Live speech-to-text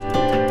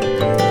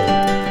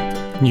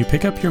You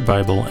pick up your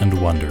Bible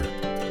and wonder,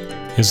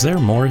 is there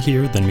more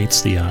here than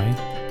meets the eye?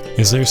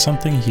 Is there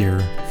something here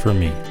for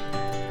me?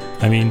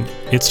 I mean,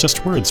 it's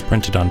just words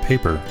printed on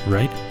paper,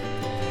 right?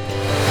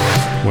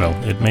 Well,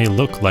 it may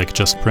look like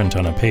just print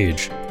on a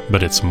page,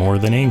 but it's more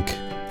than ink.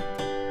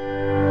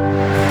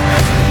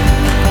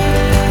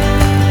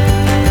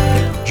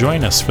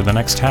 Join us for the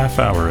next half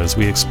hour as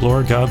we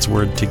explore God's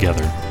Word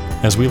together,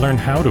 as we learn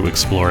how to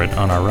explore it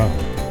on our own,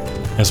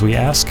 as we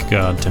ask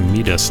God to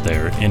meet us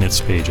there in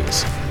its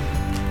pages.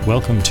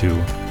 Welcome to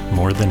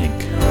More Than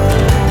Ink.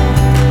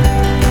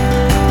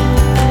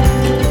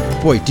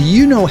 Boy, do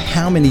you know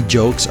how many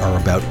jokes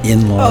are about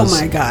in-laws? Oh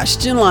my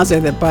gosh, in-laws are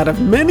the butt of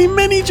many,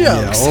 many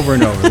jokes. Yeah, over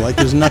and over, like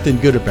there's nothing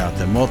good about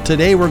them. Well,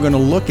 today we're going to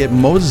look at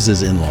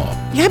Moses'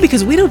 in-law. Yeah,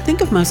 because we don't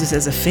think of Moses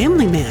as a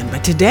family man,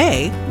 but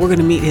today we're going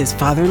to meet his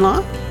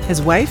father-in-law, his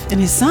wife,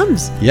 and his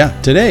sons. Yeah,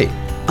 today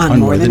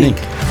on More Than Ink.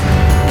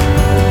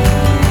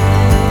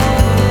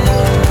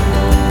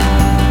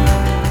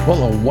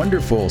 Well, a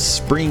wonderful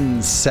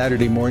spring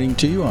Saturday morning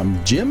to you.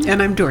 I'm Jim.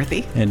 And I'm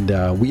Dorothy.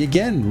 And we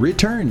again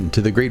return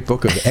to the great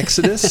book of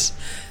Exodus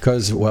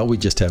because, well, we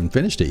just haven't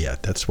finished it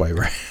yet. That's why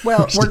we're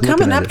we're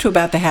coming up to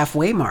about the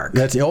halfway mark.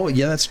 That's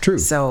true.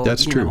 So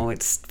that's true.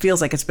 It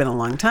feels like it's been a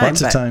long time.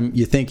 Lots of time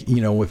you think,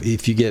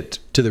 if you get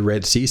to the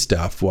Red Sea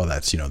stuff, well,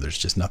 that's, there's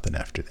just nothing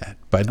after that.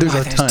 But there's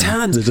a ton.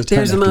 Tons.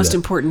 There's the most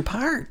important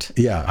part.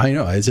 Yeah, I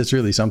know. It's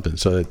really something.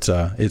 So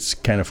it's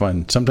kind of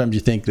fun. Sometimes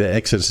you think that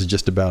Exodus is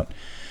just about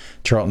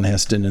Charlton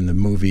Heston and the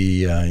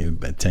movie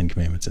Ten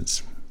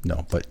Commandments.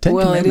 But Ten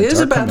Commandments. It is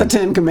about the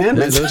Ten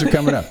Commandments. Those are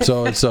coming up.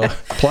 So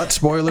plot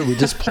spoiler. We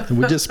just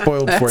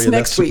spoiled for you.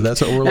 Next week.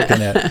 That's what we're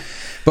looking at.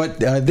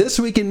 But this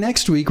week and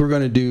next week we're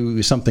going to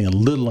do something a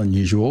little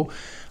unusual.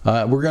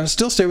 We're going to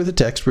still stay with the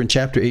text. We're in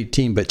chapter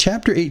 18, but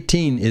chapter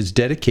 18 is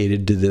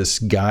dedicated to this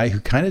guy who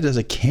kind of does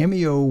a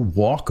cameo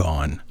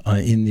walk-on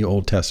in the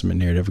Old Testament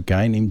narrative. A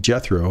guy named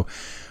Jethro,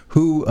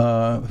 who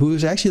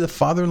is actually the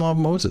father-in-law of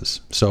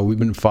Moses. So we've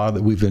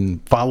been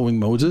following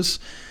Moses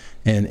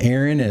and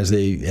Aaron as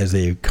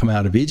they come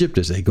out of Egypt,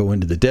 as they go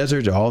into the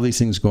desert, all these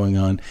things going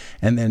on,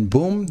 and then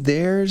boom,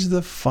 there's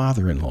the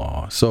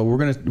father-in-law. So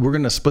we're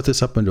gonna split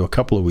this up into a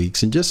couple of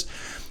weeks and just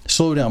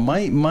slow down.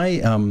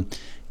 My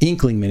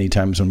inkling many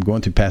times when I'm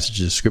going through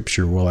passages of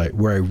scripture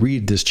where I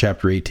read this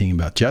chapter 18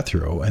 about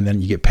Jethro, and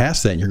then you get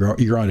past that and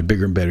you're on to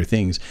bigger and better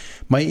things.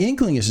 My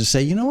inkling is to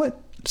say, you know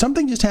what?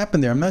 Something just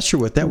happened there. I'm not sure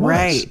what that was.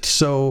 Right.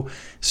 So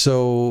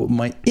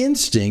my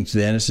instinct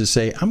then is to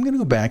say, I'm going to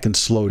go back and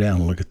slow down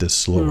and look at this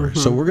slower. Mm-hmm.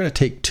 So we're going to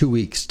take 2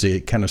 weeks to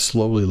kind of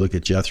slowly look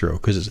at Jethro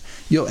because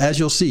as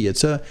you'll see,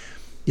 it's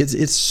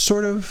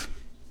sort of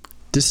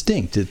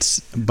distinct.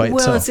 It's by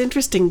itself. Well, it's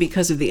interesting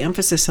because of the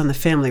emphasis on the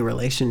family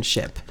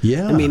relationship.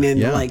 Yeah. I mean,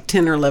 in like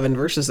 10 or 11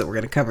 verses that we're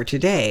going to cover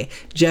today,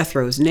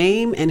 Jethro's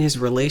name and his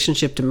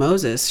relationship to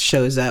Moses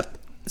shows up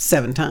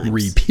 7 times.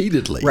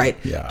 Repeatedly. Right.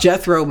 Yeah.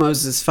 Jethro,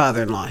 Moses'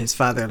 father-in-law, his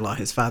father-in-law,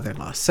 his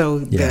father-in-law. So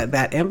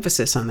that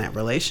emphasis on that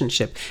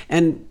relationship.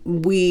 And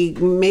we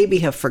maybe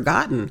have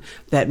forgotten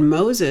that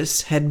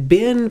Moses had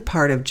been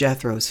part of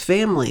Jethro's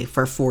family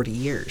for 40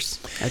 years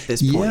at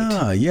this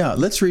point. Yeah.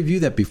 Let's review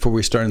that before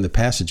we start in the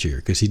passage here,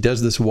 because he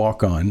does this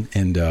walk on.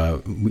 And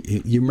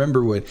you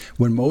remember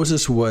when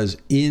Moses was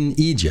in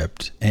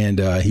Egypt,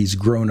 and he's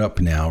grown up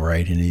now,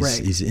 right? And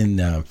he's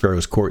in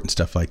Pharaoh's court and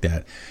stuff like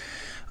that.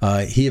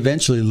 He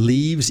eventually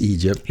leaves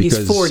Egypt because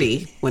he's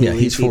 40 when he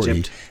leaves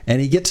Egypt. And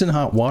he gets in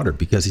hot water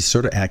because he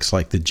sort of acts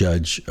like the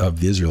judge of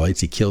the Israelites.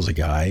 He kills a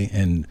guy,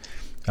 and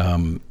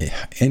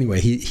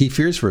anyway, he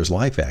fears for his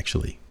life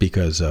actually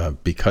because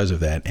of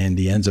that, and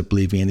he ends up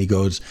leaving, and he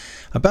goes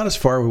about as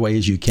far away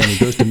as you can.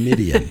 He goes to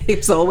Midian.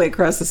 He's all the way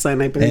across the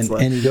Sinai Peninsula,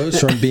 and he goes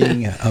from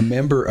being a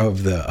member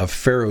of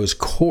Pharaoh's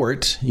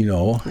court,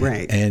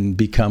 right, and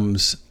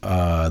becomes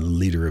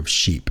leader of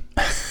sheep.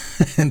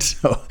 And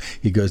so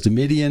he goes to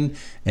Midian,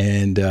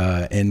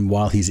 and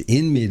while he's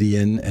in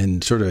Midian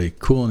and sort of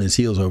cooling his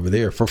heels over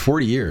there for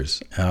 40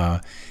 years,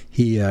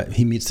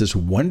 he meets this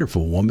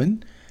wonderful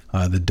woman,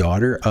 the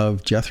daughter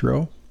of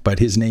Jethro. But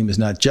his name is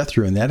not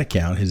Jethro in that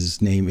account.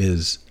 His name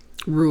is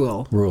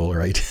Reuel,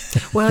 right?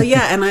 Well,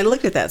 yeah, and I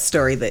looked at that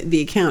story. That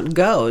the account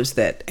goes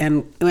that,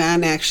 and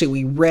actually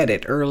we read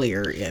it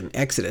earlier in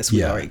Exodus.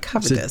 We already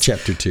covered this,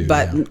 chapter 2.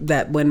 But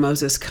that when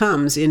Moses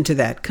comes into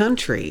that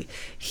country,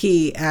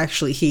 he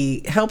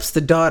helps the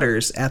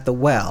daughters at the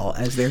well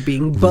as they're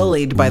being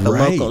bullied by the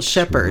local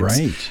shepherds,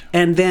 right?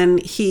 And then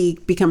he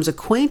becomes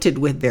acquainted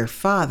with their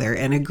father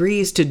and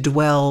agrees to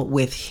dwell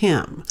with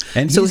him.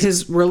 And so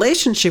his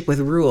relationship with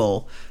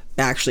Reuel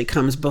actually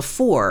comes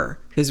before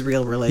his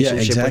real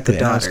relationship with the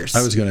daughters.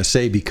 I was going to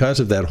say, because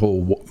of that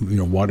whole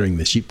watering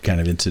the sheep kind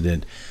of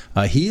incident,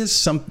 he is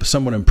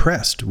somewhat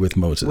impressed with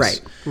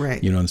Moses.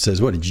 Right. And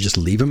says, "What, did you just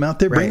leave him out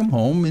there? Bring him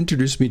home,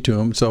 introduce me to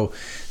him." So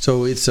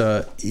it's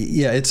a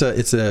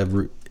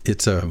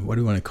what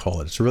do you want to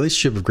call it? It's a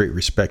relationship of great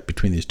respect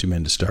between these two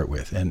men to start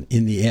with, and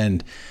in the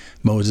end,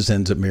 Moses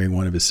ends up marrying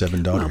one of his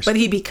 7 daughters. Well, but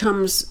he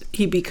becomes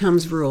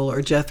Reuel,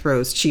 or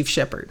Jethro's chief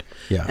shepherd.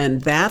 Yeah.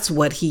 And that's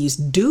what he's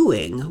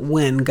doing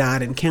when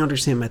God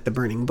encounters him at the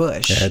burning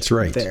bush. That's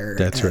right. There,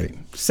 That's right.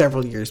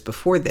 Several years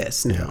before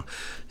this now. Yeah.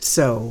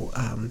 So,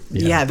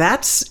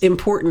 that's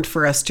important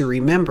for us to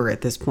remember at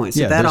this point.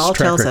 So Yeah, that there's all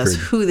track tells us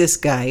record. who this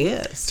guy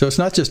is. So it's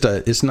not just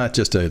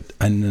an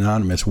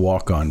anonymous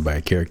walk-on by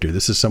a character.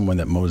 This is someone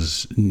that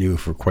Moses knew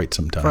for quite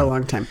some time. For a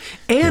long time.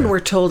 And we're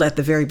told at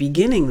the very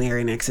beginning there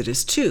in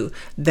Exodus 2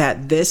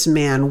 that this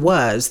man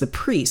was the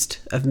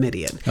priest of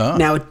Midian.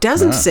 Now, it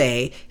doesn't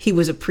say he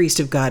was a priest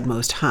of God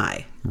Most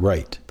High.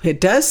 Right.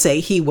 It does say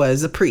he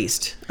was a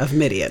priest of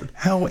Midian.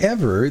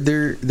 However,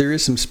 there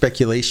is some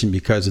speculation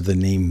because of the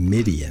name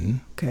Midian.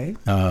 Okay.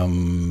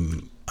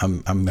 I'm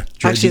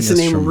Actually, it's the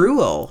name from,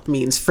 Reuel,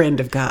 means friend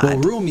of God. Well,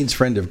 Reuel means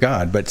friend of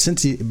God, but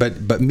since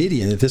but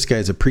Midian, if this guy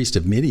is a priest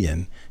of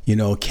Midian,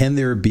 can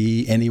there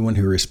be anyone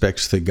who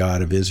respects the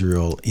God of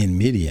Israel in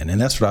Midian?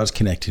 And that's what I was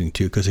connecting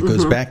to, because it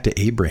goes back to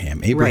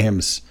Abraham.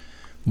 Abraham's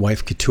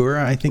wife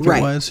Keturah, I think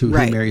it was, who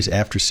he marries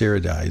after Sarah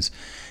dies.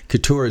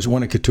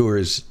 One of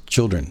Keturah's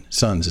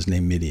sons is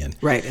named Midian.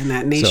 Right, and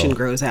that nation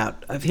grows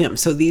out of him.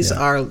 So these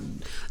are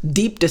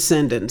deep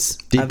descendants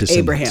of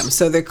Abraham.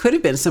 So there could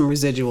have been some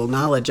residual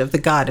knowledge of the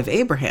God of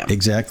Abraham.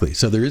 Exactly.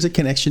 So there is a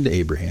connection to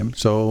Abraham.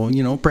 So,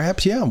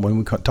 perhaps, when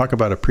we talk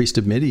about a priest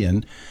of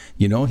Midian,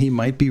 he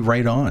might be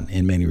right on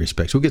in many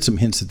respects. We'll get some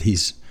hints that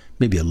he's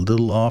maybe a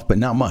little off, but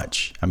not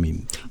much. I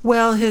mean...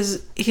 Well,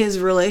 his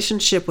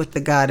relationship with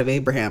the God of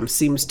Abraham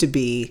seems to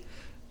be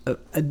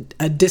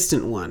a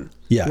distant one.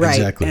 Yeah, right?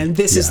 Exactly. And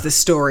this is the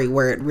story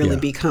where it really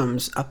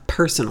becomes a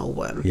personal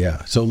one.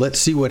 Yeah. So let's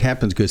see what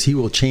happens, because he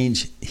will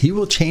change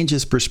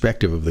his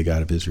perspective of the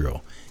God of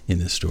Israel in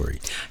this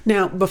story.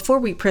 Now, before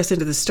we press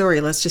into the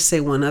story, let's just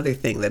say one other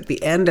thing. That at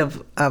the end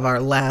of our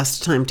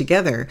last time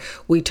together,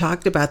 we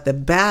talked about the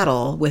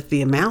battle with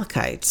the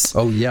Amalekites.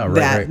 Oh, yeah, right.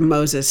 That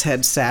Moses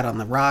had sat on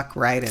the rock,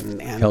 right?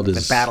 And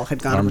the battle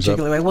had gone a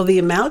particular way. Well, the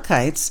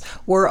Amalekites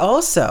were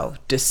also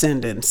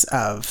descendants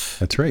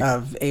of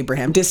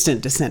Abraham,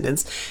 distant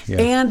descendants. Yeah.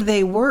 And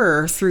they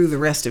were, through the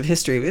rest of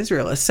history of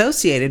Israel,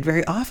 associated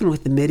very often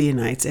with the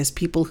Midianites as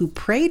people who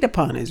preyed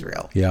upon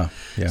Israel. Yeah,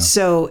 yeah.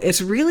 So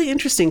it's really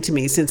interesting to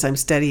me, since I'm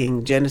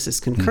studying Genesis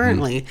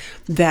concurrently,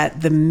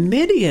 that the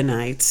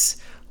Midianites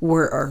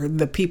were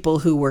the people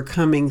who were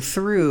coming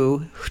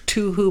through,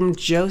 to whom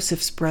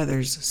Joseph's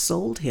brothers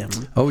sold him.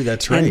 Oh,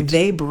 that's right. And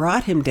they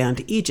brought him down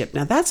to Egypt.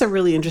 Now, that's a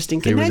really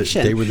interesting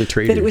connection. They were the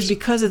traders. That it was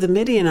because of the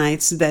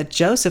Midianites that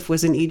Joseph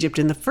was in Egypt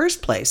in the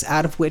first place,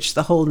 out of which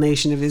the whole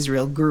nation of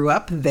Israel grew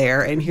up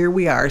there. And here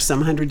we are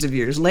some hundreds of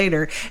years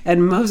later,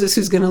 and Moses,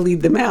 who's going to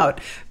lead them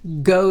out,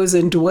 goes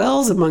and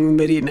dwells among the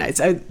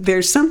Midianites.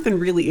 There's something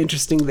really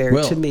interesting there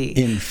to me.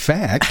 In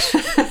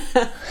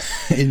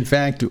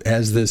fact,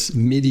 as this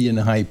Midian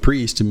high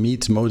priest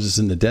meets Moses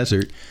in the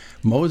desert,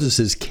 Moses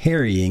is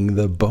carrying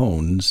the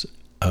bones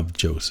of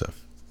Joseph.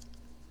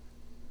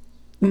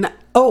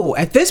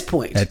 At this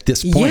point. At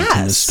this point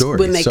in the story.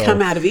 When they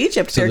come out of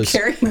Egypt, they're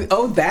carrying...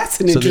 that's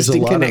an interesting connection. So there's a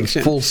lot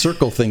of full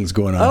circle things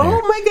going on here.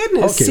 Oh, my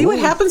goodness. Okay, what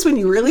happens when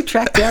you really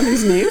track down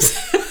these names?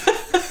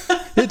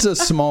 It's a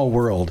small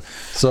world.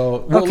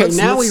 So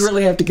now we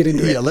really have to get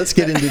into it. Yeah, let's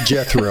get into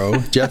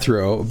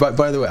Jethro. But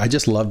by the way, I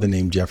just love the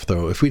name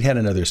Jethro. If we'd had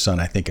another son,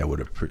 I think I would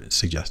have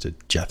suggested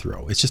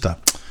Jethro. It's just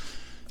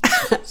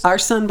Our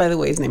son, by the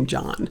way, is named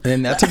John.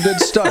 And that's a good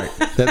start.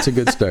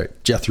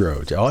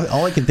 Jethro.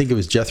 All I can think of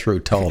is Jethro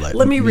Tull, that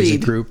Let me music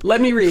read. group.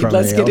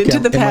 Let's get into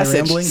the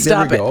passage.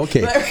 Stop there we go.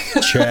 Okay.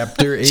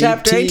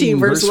 Chapter 18,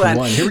 verse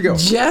 1. Here we go.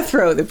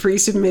 Jethro, the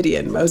priest of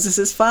Midian,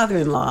 Moses'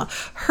 father-in-law,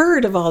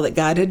 heard of all that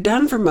God had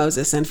done for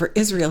Moses and for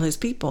Israel, his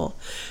people.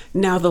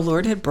 Now the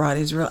Lord had brought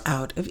Israel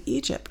out of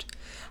Egypt.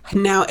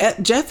 Now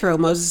Jethro,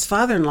 Moses'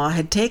 father-in-law,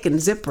 had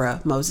taken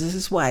Zipporah,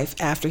 Moses' wife,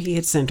 after he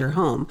had sent her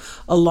home,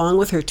 along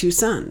with her 2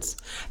 sons.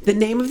 The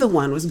name of the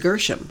one was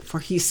Gershom, for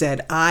he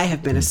said, I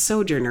have been a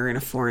sojourner in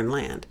a foreign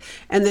land.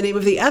 And the name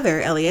of the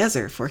other,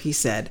 Eliezer, for he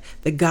said,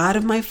 the God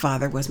of my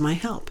father was my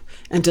help,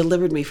 and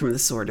delivered me from the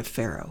sword of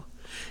Pharaoh.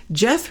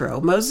 Jethro,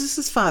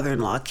 Moses'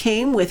 father-in-law,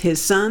 came with his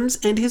sons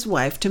and his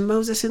wife to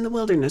Moses in the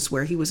wilderness,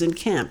 where he was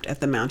encamped at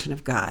the mountain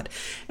of God.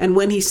 And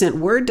when he sent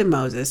word to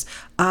Moses,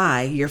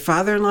 I, your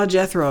father-in-law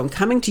Jethro, am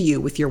coming to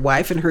you with your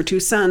wife and her 2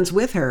 sons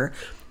with her,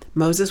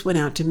 Moses went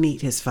out to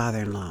meet his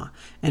father-in-law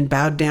and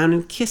bowed down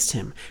and kissed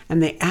him.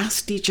 And they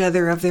asked each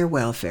other of their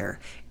welfare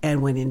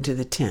and went into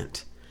the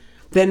tent.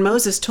 Then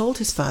Moses told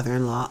his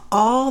father-in-law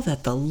all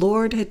that the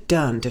Lord had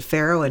done to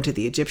Pharaoh and to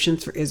the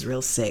Egyptians for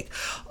Israel's sake,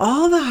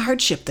 all the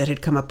hardship that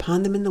had come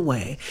upon them in the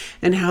way,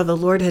 and how the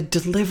Lord had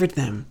delivered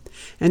them.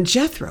 And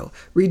Jethro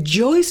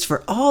rejoiced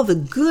for all the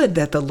good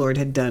that the Lord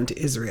had done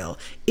to Israel,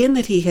 in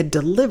that he had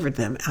delivered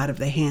them out of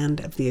the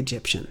hand of the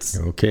Egyptians.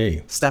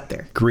 Okay. Stop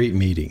there. Great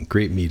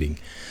meeting.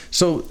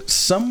 So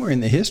somewhere in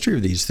the history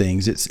of these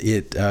things,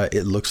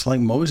 it looks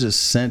like Moses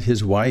sent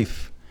his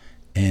wife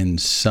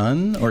and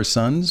son or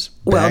sons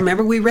back. Well,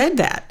 remember we read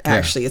that,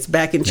 actually. It's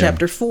back in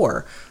chapter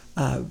 4.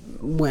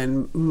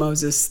 when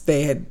Moses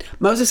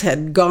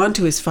had gone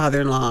to his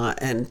father-in-law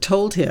and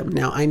told him,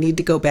 now I need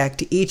to go back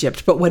to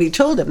Egypt. But what he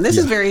told him, this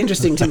is very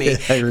interesting to me.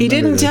 He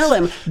didn't tell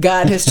him,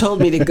 God has told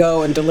me to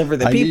go and deliver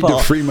the people. I need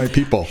to free my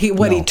people. He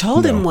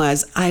told him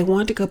was, I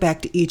want to go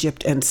back to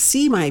Egypt and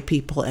see my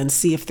people and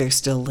see if they're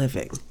still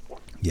living.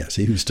 Yes,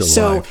 he was still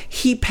So alive.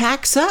 he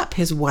packs up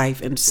his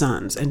wife and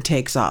sons and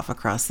takes off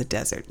across the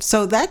desert.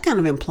 So that kind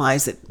of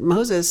implies that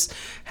Moses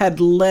had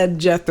led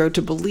Jethro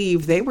to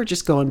believe they were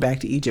just going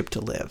back to Egypt to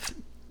live.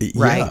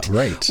 Right? Yeah,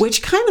 right.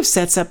 Which kind of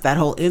sets up that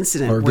whole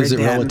incident. Or visit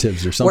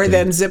relatives or something. Where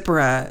then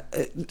Zipporah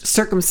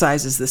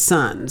circumcises the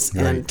sons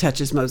and Right.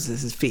 touches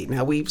Moses' feet.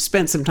 Now, we've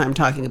spent some time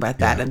talking about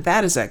that, and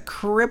that is a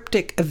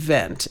cryptic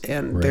event,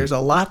 and there's a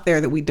lot there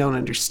that we don't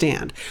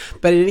understand.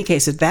 But in any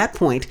case, at that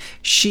point,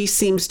 she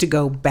seems to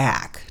go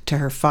back to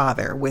her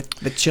father with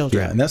the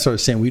children. Yeah, and that's what I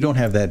was saying. We don't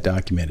have that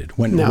documented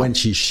when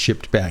she's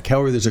shipped back.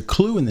 However, there's a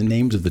clue in the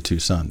names of the two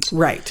sons.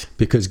 Right.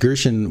 Because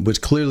Gershon was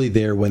clearly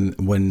there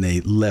when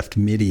they left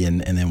Midian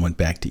and then went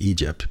back to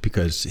Egypt,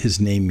 because his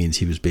name means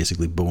he was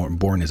basically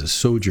born as a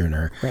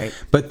sojourner. Right.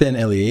 But then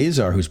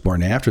Eleazar, who's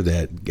born after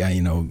that,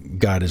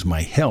 God is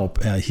my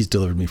help. He's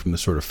delivered me from the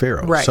sword of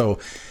Pharaoh. Right. So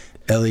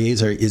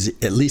Eleazar is,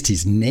 at least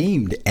he's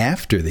named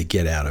after they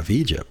get out of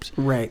Egypt.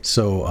 Right.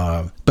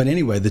 So, but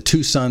anyway, the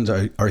two sons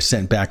are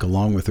sent back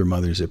along with their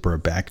mother Zipporah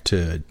back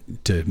to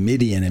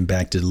Midian and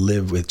back to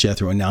live with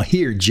Jethro. And now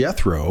here,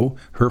 Jethro,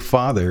 her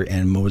father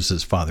and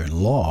Moses'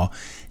 father-in-law,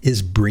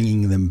 is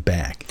bringing them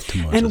back to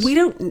Moses. And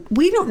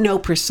we don't know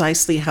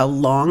precisely how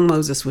long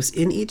Moses was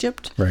in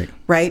Egypt. Right.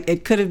 Right?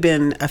 It could have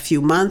been a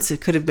few months. It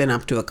could have been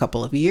up to a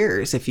couple of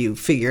years if you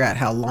figure out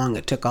how long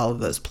it took all of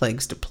those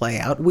plagues to play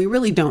out. We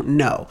really don't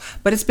know.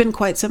 But it's been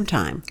quite some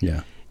time.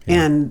 Yeah.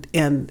 And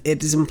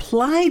it is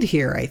implied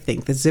here, I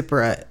think, that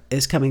Zipporah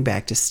is coming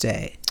back to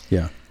stay.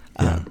 Yeah.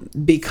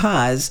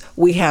 Because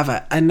we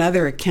have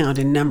another account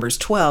in Numbers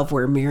 12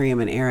 where Miriam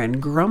and Aaron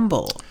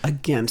grumble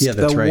against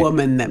the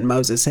woman that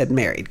Moses had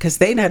married, because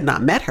they had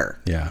not met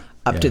her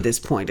up to this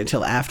point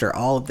until after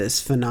all of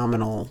this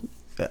phenomenal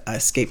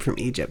escape from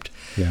Egypt.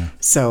 Yeah.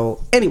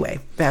 So anyway,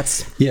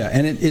 that's... Yeah,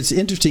 and it's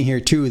interesting here,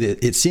 too,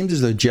 that it seems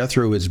as though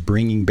Jethro is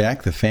bringing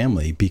back the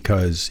family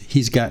because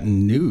he's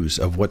gotten news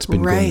of what's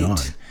been going on.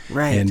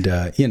 Right.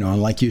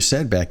 And, like you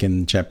said back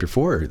in chapter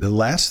 4, the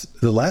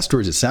last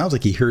words it sounds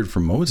like he heard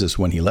from Moses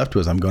when he left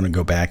was, I'm going to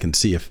go back and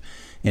see if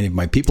any of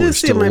my people are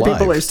still alive.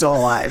 People are still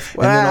alive.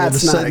 Well,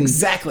 that's not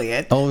exactly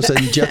it. All of a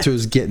sudden,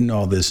 Jethro's getting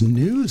all this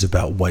news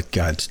about what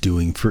God's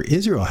doing for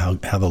Israel, how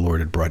the Lord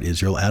had brought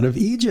Israel out of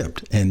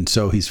Egypt. And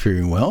so he's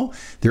figuring, well,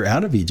 they're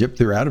out of Egypt.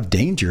 They're out of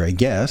danger, I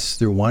guess.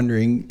 They're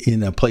wandering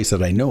in a place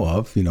that I know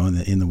of,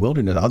 in the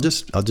wilderness.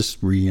 I'll just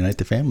reunite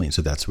the family. And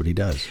so that's what he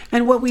does.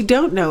 And what we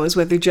don't know is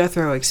whether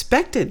Jethro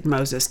expected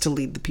Moses to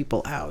lead the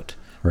people out.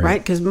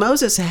 Right? Because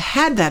Moses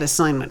had that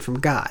assignment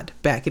from God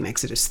back in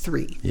Exodus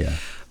 3. Yeah.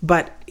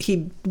 But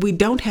we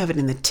don't have it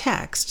in the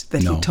text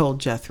that he told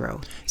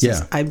Jethro. He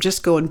says, I'm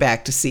just going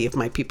back to see if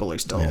my people are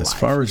still alive. As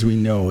far as we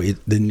know,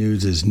 the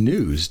news is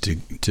news to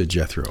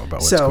Jethro about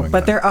what's going on.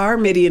 But there are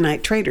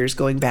Midianite traders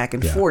going back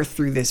and forth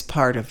through this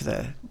part of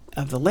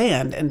the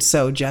land, and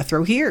so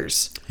Jethro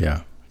hears.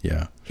 Yeah.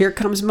 Yeah. Here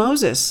comes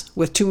Moses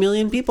with 2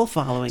 million people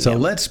following him. So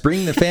let's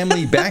bring the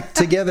family back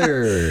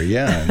together.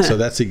 Yeah. And so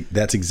that's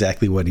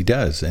exactly what he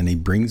does, and he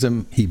brings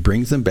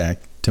them back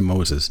to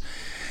Moses.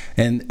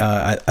 And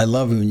I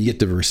love when you get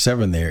to verse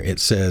 7 there, it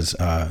says,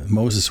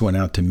 Moses went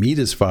out to meet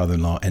his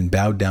father-in-law and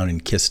bowed down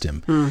and kissed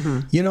him.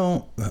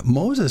 Mm-hmm.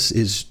 Moses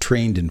is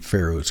trained in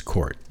Pharaoh's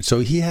court. So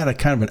he had a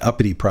kind of an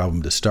uppity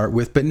problem to start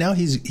with, but now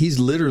he's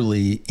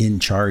literally in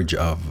charge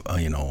of,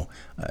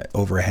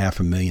 over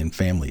 500,000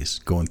 families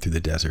going through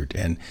the desert.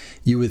 And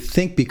you would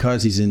think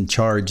because he's in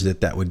charge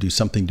that would do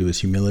something to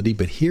his humility,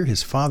 but here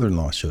his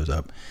father-in-law shows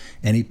up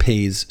and he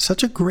pays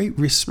such a great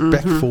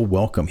respectful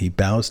welcome. He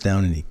bows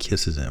down and he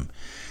kisses him.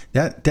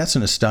 That's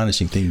an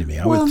astonishing thing to me.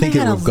 I would think it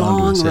would have gone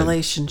to his head. They had a long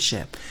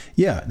relationship.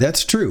 Yeah,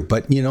 that's true.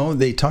 But,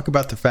 they talk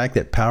about the fact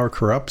that power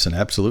corrupts and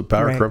absolute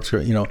power corrupts.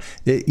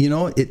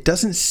 It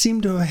doesn't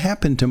seem to have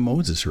happened to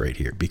Moses right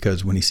here,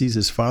 because when he sees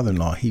his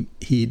father-in-law,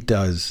 he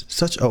does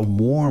such a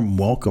warm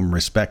welcome,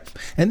 respect.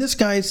 And this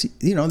guy's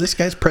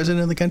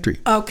president of the country.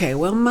 Okay,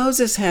 well,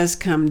 Moses has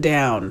come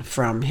down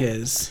from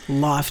his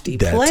lofty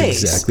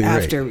place exactly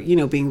after,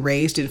 being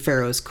raised in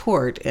Pharaoh's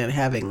court and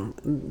having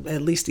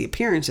at least the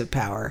appearance of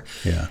power.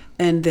 Yeah.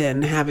 And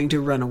then having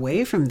to run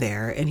away from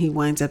there, and he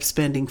winds up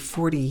spending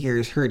 40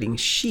 years herding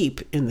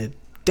sheep in the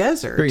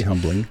desert. Very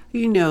humbling.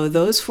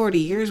 Those 40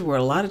 years were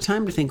a lot of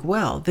time to think,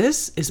 well,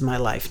 this is my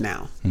life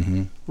now.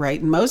 Mm-hmm. Right?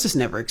 And Moses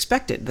never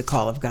expected the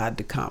call of God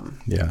to come.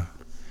 Yeah.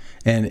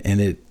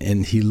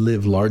 And he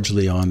lived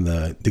largely on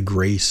the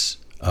grace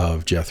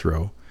of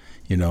Jethro.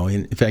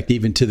 In fact,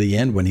 even to the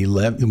end, when he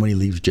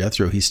leaves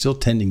Jethro, he's still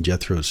tending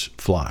Jethro's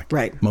flock.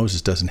 Right.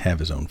 Moses doesn't have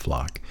his own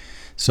flock.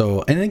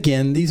 So, and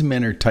again, these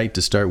men are tight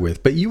to start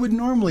with, but you would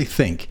normally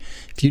think,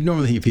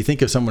 if you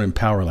think of someone in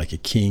power like a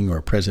king or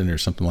a president or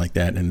something like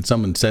that, and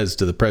someone says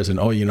to the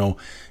president, "Oh,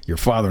 your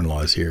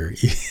father-in-law is here,"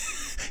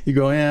 You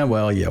go,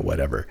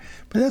 whatever.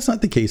 But that's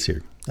not the case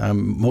here.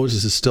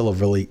 Moses is still a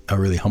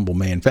really humble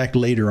man. In fact,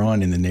 later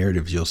on in the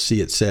narratives, you'll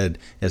see it said,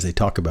 as they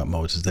talk about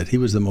Moses, that he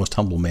was the most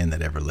humble man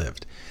that ever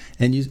lived.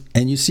 And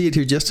you see it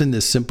here just in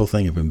this simple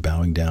thing of him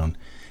bowing down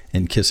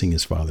and kissing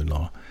his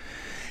father-in-law.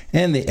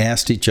 And they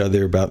asked each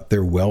other about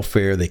their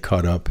welfare. They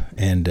caught up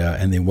and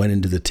they went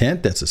into the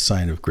tent. That's a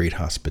sign of great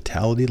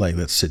hospitality. Like,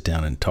 let's sit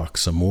down and talk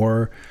some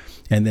more.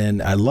 And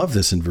then I love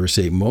this in verse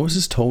 8.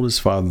 Moses told his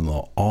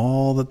father-in-law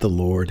all that the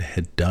Lord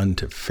had done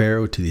to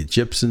Pharaoh, to the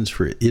Egyptians,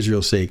 for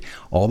Israel's sake.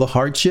 All the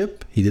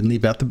hardship, he didn't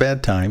leave out the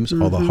bad times,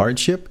 all the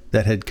hardship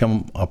that had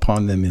come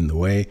upon them in the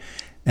way,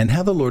 and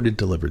how the Lord had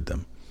delivered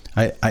them.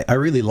 I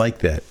really like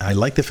that. I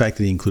like the fact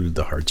that he included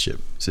the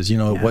hardship. He says,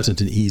 it wasn't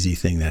an easy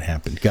thing that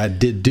happened. God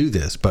did do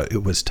this, but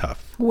it was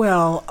tough.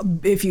 Well,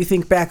 if you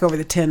think back over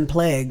the 10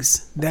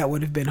 plagues, that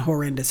would have been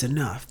horrendous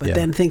enough. But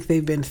then think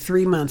they've been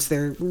 3 months.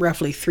 They're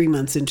roughly 3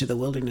 months into the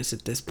wilderness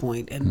at this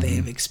point, and they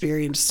have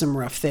experienced some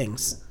rough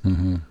things.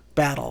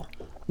 Battle,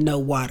 no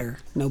water,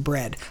 no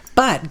bread.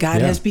 But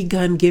God has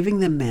begun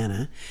giving them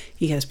manna.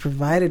 He has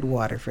provided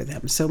water for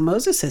them. So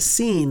Moses has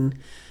seen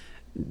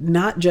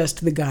not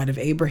just the God of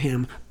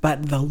Abraham,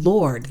 but the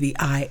Lord, the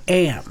I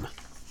Am,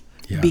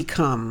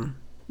 become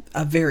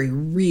a very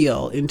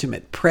real,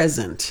 intimate,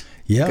 present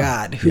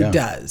God who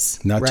does.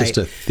 Not just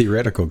a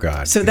theoretical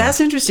God. So that's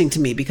interesting to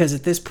me, because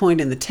at this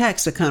point in the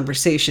text, the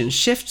conversation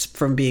shifts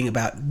from being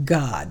about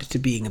God to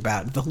being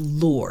about the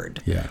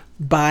Lord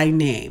by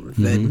name,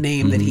 the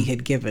name that he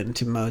had given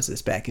to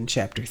Moses back in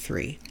chapter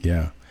 3.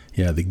 Yeah,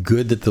 the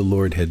good that the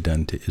Lord had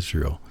done to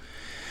Israel.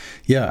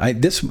 Yeah,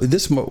 this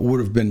would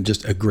have been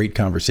just a great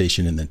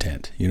conversation in the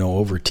tent,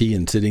 over tea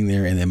and sitting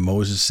there, and then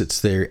Moses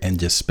sits there and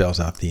just spells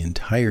out the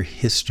entire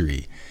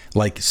history.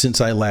 Like,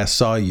 since I last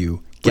saw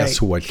you,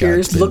 guess what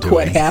God's been look doing.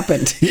 What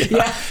happened.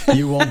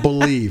 You won't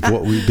believe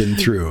what we've been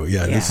through.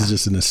 This is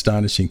just an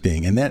astonishing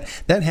thing. And that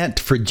had,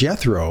 for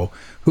Jethro,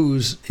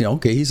 who's,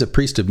 he's a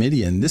priest of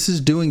Midian, this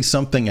is doing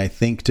something, I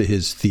think, to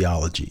his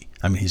theology.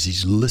 I mean,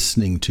 he's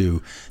listening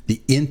to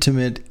the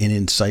intimate and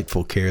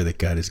insightful care that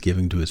God is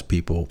giving to his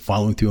people,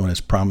 following through on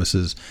his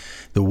promises,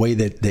 the way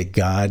that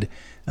God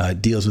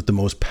deals with the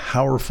most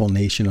powerful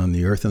nation on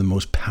the earth and the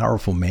most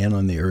powerful man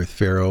on the earth,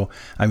 Pharaoh.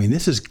 I mean,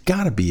 this has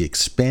got to be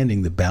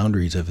expanding the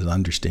boundaries of his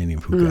understanding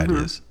of who God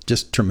is,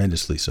 just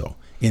tremendously so.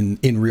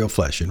 In real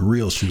flesh, in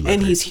real shoe leather.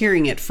 And he's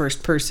hearing it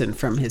first person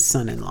from his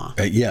son-in-law.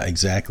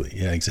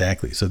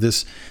 Exactly. So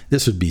this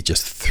would be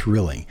just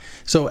thrilling.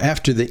 So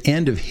after the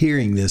end of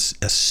hearing this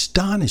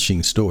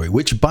astonishing story,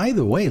 which, by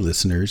the way,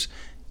 listeners,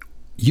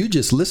 you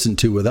just listened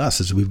to with us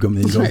as we've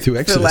been going through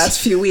Exodus. For the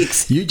last few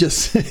weeks. You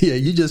just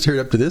heard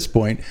up to this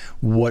point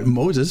what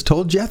Moses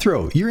told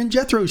Jethro. You're in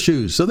Jethro's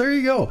shoes. So there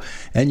you go.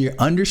 And you're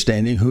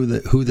understanding who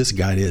this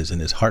God is and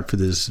his heart for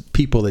this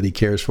people that he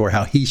cares for,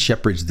 how he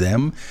shepherds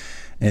them.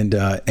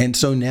 And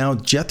so now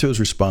Jethro's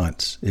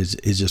response is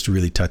just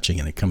really touching,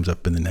 and it comes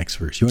up in the next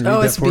verse. You want to read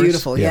that it's for us?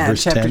 beautiful.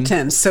 Verse chapter 10.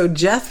 10. So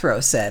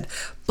Jethro said,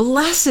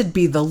 "Blessed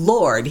be the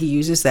Lord," he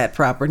uses that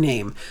proper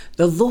name,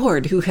 "the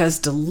Lord who has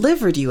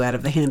delivered you out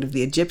of the hand of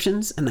the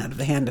Egyptians and out of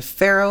the hand of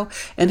Pharaoh,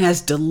 and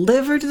has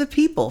delivered the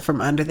people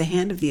from under the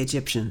hand of the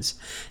Egyptians.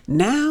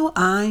 Now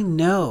I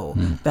know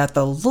that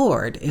the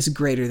Lord is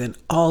greater than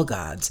all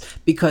gods,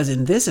 because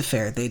in this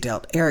affair they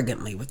dealt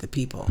arrogantly with the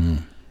people."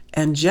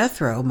 And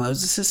Jethro,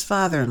 Moses'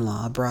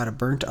 father-in-law, brought a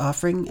burnt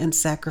offering and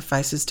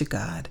sacrifices to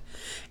God.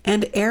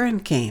 And Aaron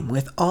came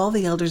with all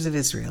the elders of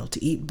Israel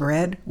to eat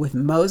bread with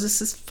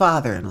Moses'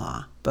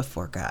 father-in-law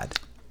before God.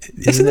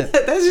 Isn't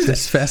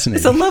that's fascinating?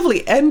 It's a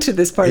lovely end to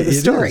this part of the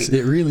story.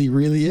 It really,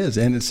 really is.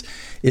 And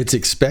it's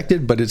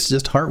expected, but it's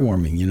just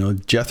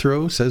heartwarming.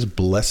 Jethro says,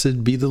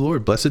 "Blessed be the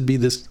Lord. Blessed be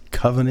this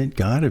covenant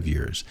God of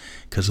yours.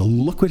 Because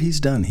look what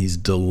he's done. He's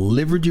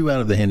delivered you out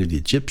of the hand of the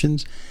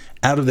Egyptians,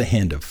 out of the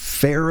hand of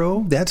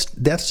Pharaoh."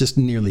 That's just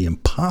nearly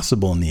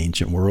impossible in the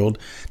ancient world.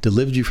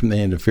 Delivered you from the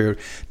hand of Pharaoh.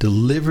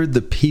 Delivered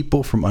the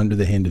people from under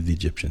the hand of the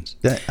Egyptians.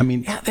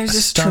 There's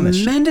this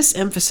tremendous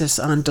emphasis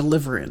on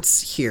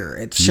deliverance here.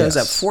 It shows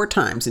up 4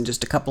 times in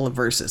just a couple of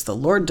verses. The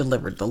Lord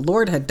delivered. The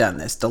Lord had done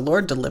this. The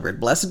Lord delivered.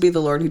 Blessed be the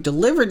Lord who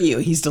delivered you.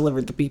 He's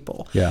delivered the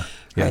people.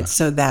 Right.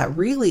 So that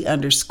really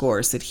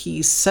underscores that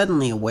he's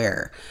suddenly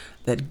aware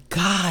that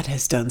God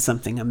has done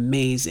something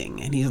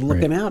amazing, and he's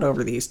looking out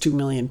over these 2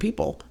 million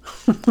people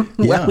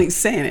while he's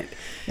saying it.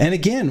 And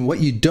again,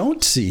 what you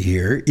don't see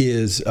here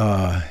is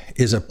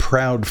a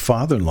proud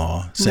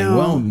father-in-law saying,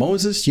 "Well,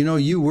 Moses,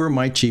 you were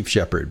my chief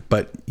shepherd,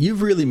 but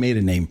you've really made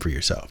a name for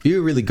yourself.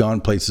 You've really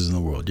gone places in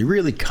the world. You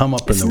really come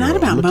up in the world.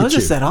 It's not about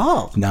Moses at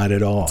all. Not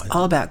at all. It's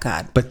all about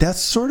God. But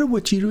that's sort of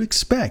what you'd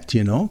expect,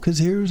 because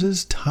here's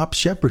his top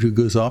shepherd who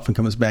goes off and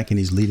comes back and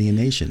he's leading a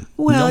nation.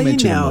 Well,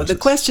 the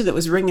question that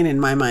was ringing in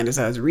my mind as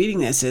I was reading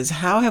this is,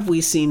 how have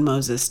we seen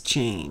Moses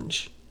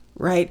change?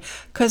 Right?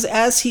 Because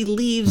as he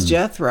leaves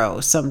Jethro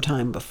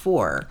sometime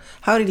before,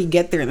 how did he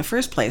get there in the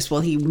first place?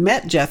 Well, he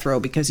met Jethro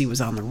because he was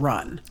on the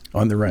run.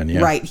 On the run, yeah.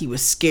 Right. He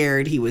was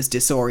scared. He was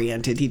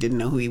disoriented. He didn't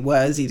know who he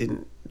was. He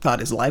didn't thought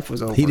his life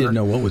was over. He didn't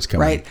know what was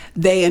coming. Right?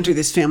 They enter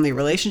this family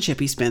relationship.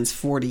 He spends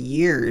 40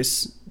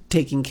 years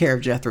taking care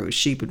of Jethro's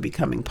sheep and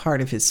becoming part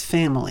of his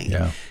family.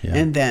 Yeah.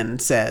 And then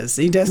says,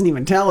 he doesn't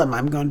even tell him,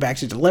 I'm going back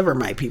to deliver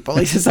my people.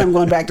 He says, I'm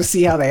going back to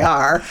see how they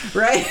are.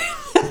 Right?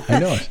 I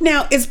know it.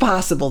 Now, it's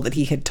possible that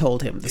he had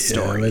told him the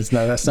story.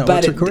 Yeah, that's not but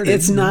what's recorded.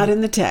 It's not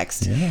in the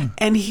text. Yeah.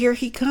 And here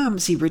he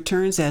comes. He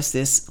returns as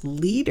this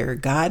leader.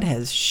 God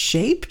has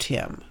shaped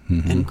him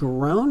and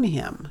grown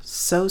him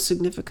so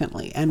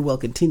significantly and will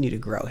continue to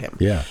grow him.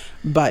 Yeah.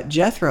 But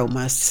Jethro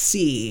must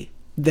see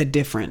the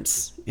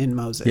difference in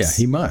Moses. Yeah,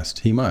 he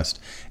must.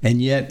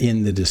 And yet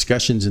in the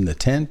discussions in the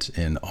tent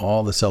and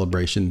all the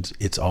celebrations,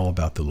 it's all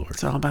about the Lord.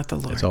 It's all about the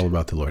Lord. It's all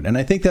about the Lord. And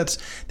I think that's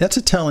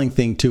a telling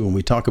thing too when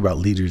we talk about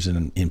leaders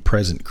in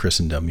present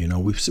Christendom. You know,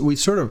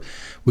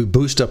 we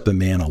boost up the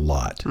man a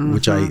lot,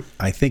 which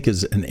I think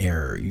is an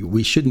error.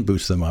 We shouldn't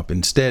boost them up.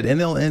 Instead,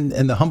 and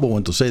the humble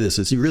ones will say this,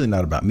 it's really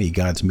not about me.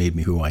 God's made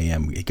me who I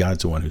am.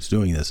 God's the one who's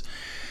doing this.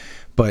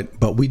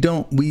 But we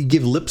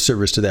give lip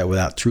service to that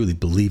without truly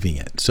believing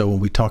it. So when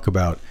we talk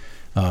about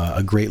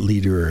a great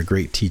leader or a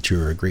great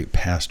teacher or a great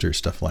pastor,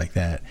 stuff like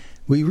that,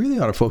 we really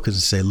ought to focus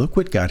and say, look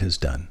what God has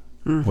done,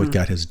 what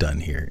God has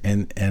done here.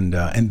 And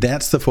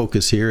that's the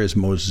focus here as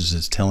Moses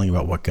is telling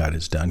about what God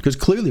has done. Because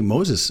clearly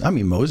Moses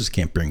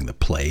can't bring the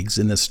plagues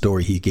in the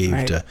story he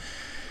gave to.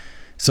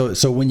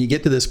 So when you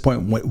get to this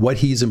point, what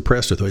he's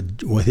impressed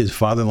with, what his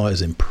father-in-law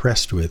is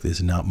impressed with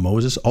is not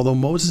Moses, although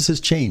Moses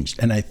has changed.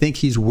 And I think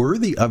he's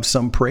worthy of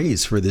some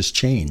praise for this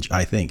change,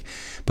 I think.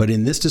 But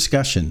in this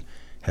discussion,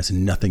 has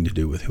nothing to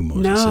do with who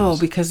Moses is. No,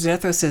 because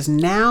Jethro says,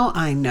 now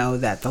I know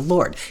that the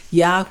Lord,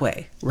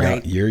 Yahweh,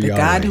 right? Yeah, you're the Yahweh.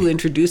 God who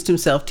introduced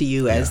himself to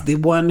you as the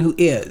one who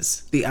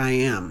is, the I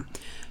am.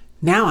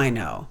 Now I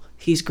know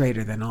he's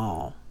greater than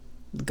all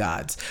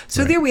gods.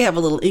 So there we have a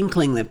little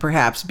inkling that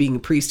perhaps being a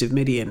priest of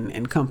Midian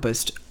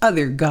encompassed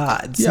other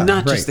gods,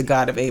 not just the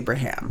God of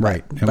Abraham.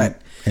 Right.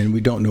 And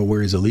we don't know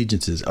where his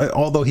allegiance is.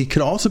 Although he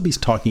could also be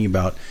talking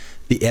about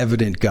the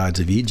evident gods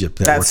of Egypt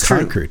that were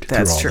conquered through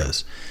all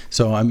this.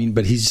 So,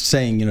 but he's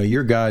saying,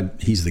 your God,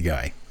 he's the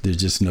guy. There's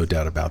just no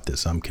doubt about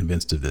this. I'm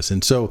convinced of this.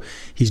 And so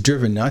he's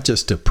driven not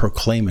just to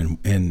proclaim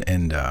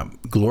and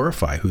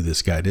glorify who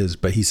this God is,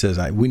 but he says,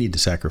 we need to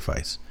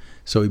sacrifice.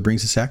 So he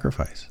brings a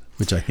sacrifice,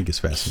 which I think is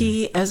fascinating.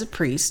 He, as a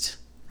priest,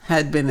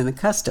 had been in the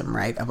custom,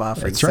 right, of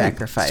offering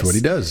sacrifice. That's what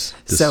he does.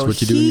 This is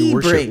what you do in your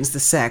worship. He brings the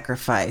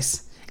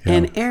sacrifice,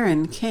 and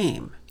Aaron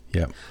came.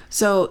 Yeah.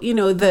 So,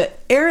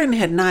 Aaron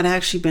had not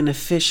actually been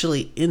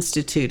officially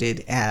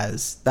instituted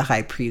as the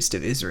high priest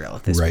of Israel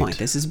at this point.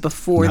 This is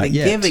before the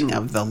giving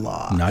of the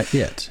law. Not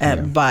yet.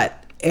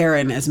 But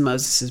Aaron, as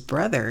Moses'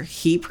 brother,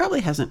 he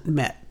probably hasn't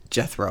met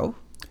Jethro.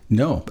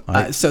 No.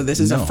 So this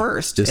is a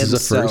first. This is a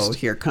first. So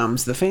here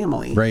comes the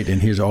family. Right.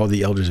 And here's all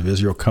the elders of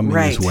Israel coming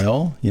as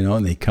well,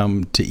 and they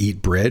come to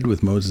eat bread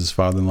with Moses'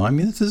 father-in-law.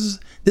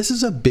 This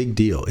is a big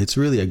deal. It's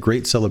really a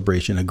great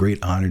celebration, a great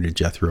honor to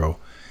Jethro.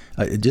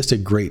 Just a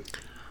great,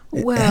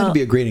 it had to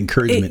be a great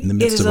encouragement in the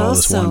midst of all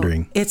this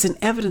wandering. It's an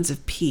evidence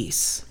of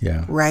peace.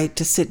 Yeah. Right?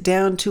 To sit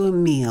down to a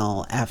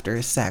meal after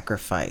a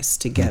sacrifice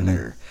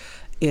together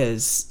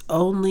is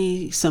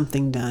only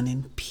something done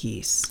in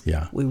peace.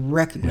 Yeah. We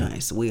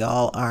recognize we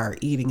all are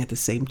eating at the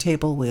same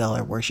table. We all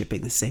are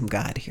worshiping the same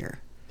God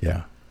here.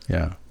 Yeah.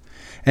 Yeah.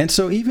 And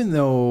so even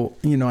though,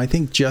 I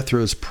think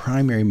Jethro's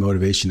primary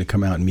motivation to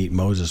come out and meet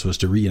Moses was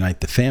to reunite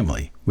the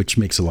family, which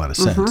makes a lot of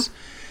sense.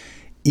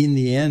 In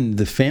the end,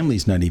 the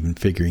family's not even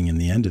figuring in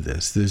the end of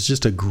this. There's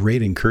just a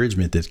great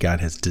encouragement that God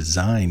has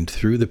designed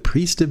through the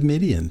priest of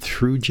Midian,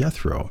 through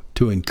Jethro,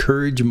 to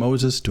encourage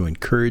Moses, to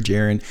encourage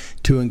Aaron,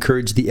 to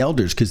encourage the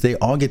elders, because they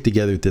all get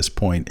together at this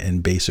point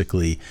and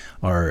basically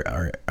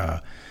are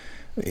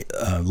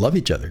love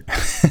each other.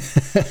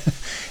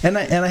 And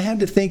I had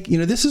to think,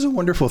 this is a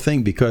wonderful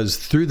thing, because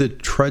through the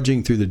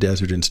trudging through the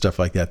desert and stuff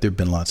like that, there have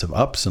been lots of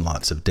ups and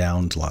lots of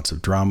downs, lots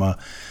of drama,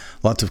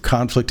 lots of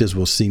conflict, as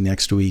we'll see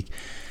next week.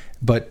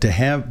 But to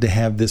have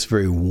this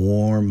very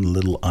warm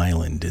little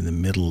island in the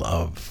middle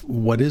of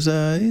what is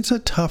it's a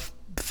tough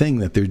thing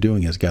that they're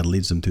doing as God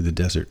leads them through the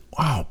desert.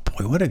 Wow,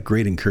 boy, what a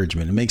great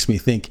encouragement. It makes me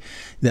think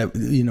that,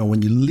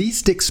 when you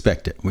least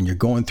expect it, when you're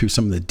going through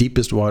some of the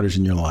deepest waters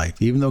in your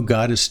life, even though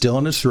God is still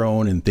on his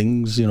throne and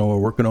things, are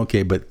working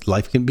okay, but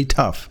life can be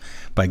tough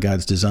by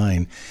God's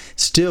design,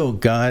 still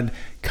God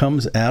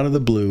comes out of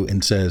the blue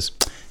and says,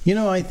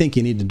 I think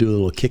you need to do a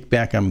little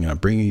kickback. I'm going to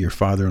bring you your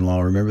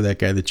father-in-law. Remember that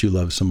guy that you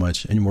love so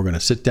much? And we're going to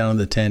sit down in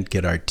the tent,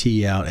 get our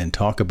tea out, and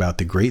talk about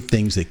the great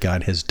things that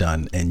God has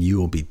done. And you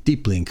will be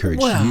deeply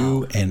encouraged.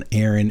 You and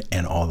Aaron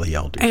and all the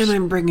elders. And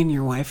I'm bringing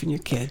your wife and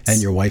your kids.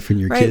 And your wife and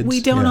your kids. We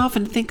don't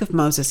often think of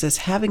Moses as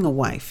having a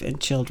wife and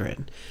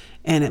children.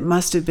 And it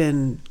must have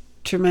been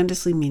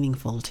tremendously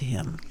meaningful to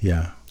him.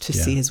 To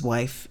see his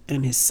wife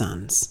and his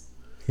sons.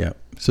 Yeah.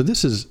 So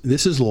this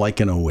is like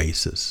an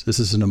oasis. This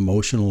is an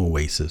emotional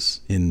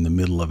oasis in the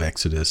middle of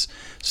Exodus.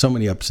 So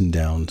many ups and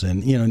downs.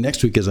 And,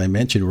 next week, as I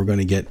mentioned, we're going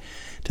to get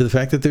to the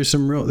fact that there's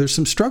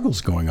some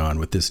struggles going on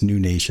with this new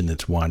nation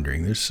that's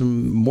wandering. There's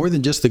some more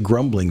than just the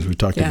grumblings we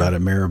talked about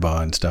at Meribah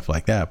and stuff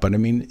like that. But I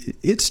mean,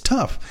 it's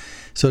tough.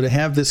 So to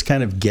have this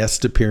kind of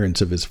guest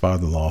appearance of his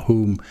father-in-law,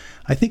 whom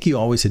I think he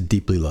always had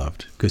deeply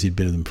loved because he'd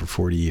been with him for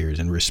 40 years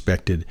and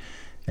respected,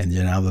 and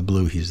then out of the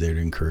blue, he's there to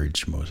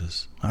encourage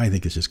Moses. I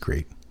think it's just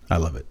great. I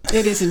love it.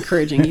 It is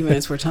encouraging, even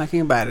as we're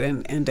talking about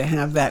it, and to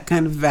have that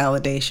kind of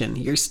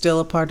validation. You're still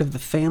a part of the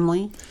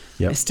family.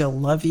 Yep. I still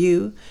love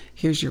you.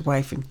 Here's your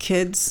wife and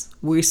kids.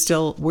 We're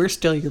still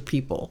your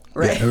people,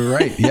 right? Yeah,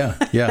 right.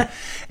 Yeah.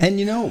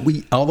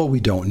 And although we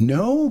don't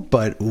know,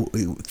 but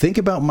think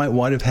about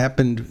what have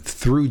happened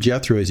through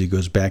Jethro as he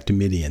goes back to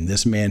Midian.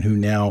 This man who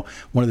now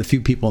one of the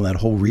few people in that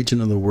whole region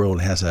of the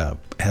world has a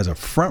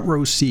front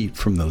row seat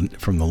from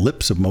the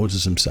lips of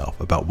Moses himself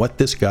about what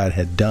this God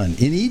had done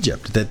in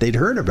Egypt that they'd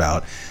heard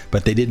about,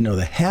 but they didn't know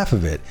the half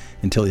of it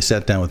until he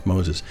sat down with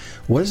Moses.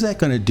 What is that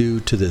going to do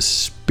to the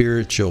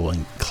spiritual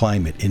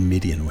climate in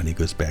Midian when he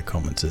goes back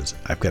home and says,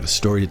 I've got a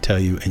story to tell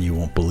you and you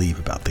won't believe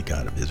about the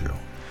God of Israel?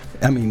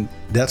 I mean,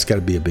 that's got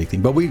to be a big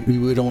thing. But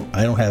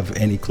I don't have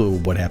any clue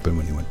what happened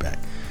when he went back.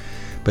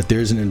 But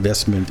there's an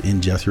investment in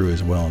Jethro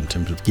as well in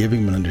terms of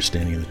giving him an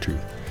understanding of the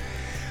truth.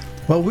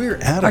 Well, we're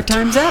out of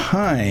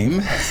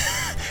time.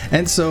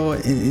 And so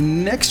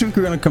next week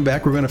we're going to come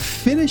back. We're going to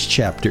finish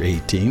chapter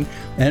 18,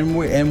 and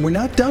we're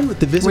not done with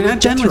the visit. We're not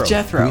done with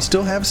Jethro. We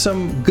still have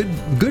some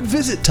good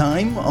visit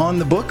time on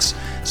the books.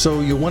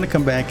 So you'll want to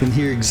come back and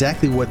hear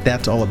exactly what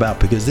that's all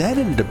about, because that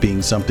ended up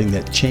being something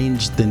that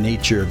changed the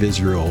nature of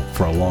Israel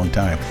for a long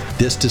time.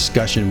 This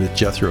discussion with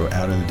Jethro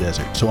out in the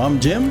desert. So I'm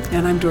Jim,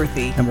 and I'm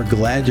Dorothy, and we're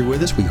glad you're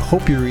with us. We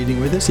hope you're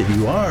reading with us. If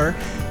you are,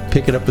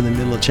 pick it up in the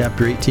middle of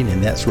chapter 18,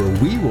 and that's where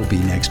we will be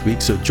next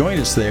week. So join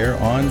us there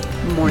on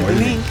More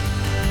Than Ink.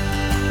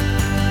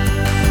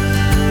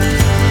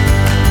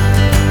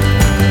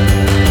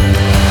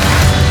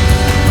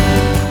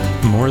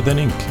 More Than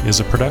Ink is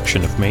a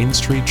production of Main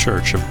Street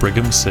Church of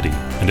Brigham City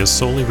and is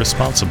solely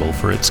responsible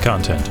for its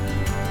content.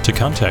 To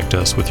contact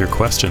us with your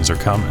questions or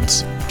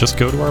comments, just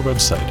go to our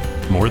website,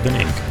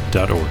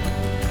 morethanink.org.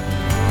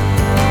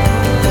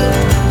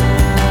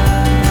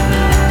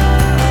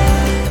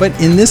 But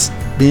in this,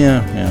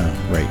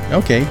 right.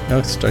 Okay,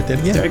 I'll start that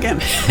again. Start again.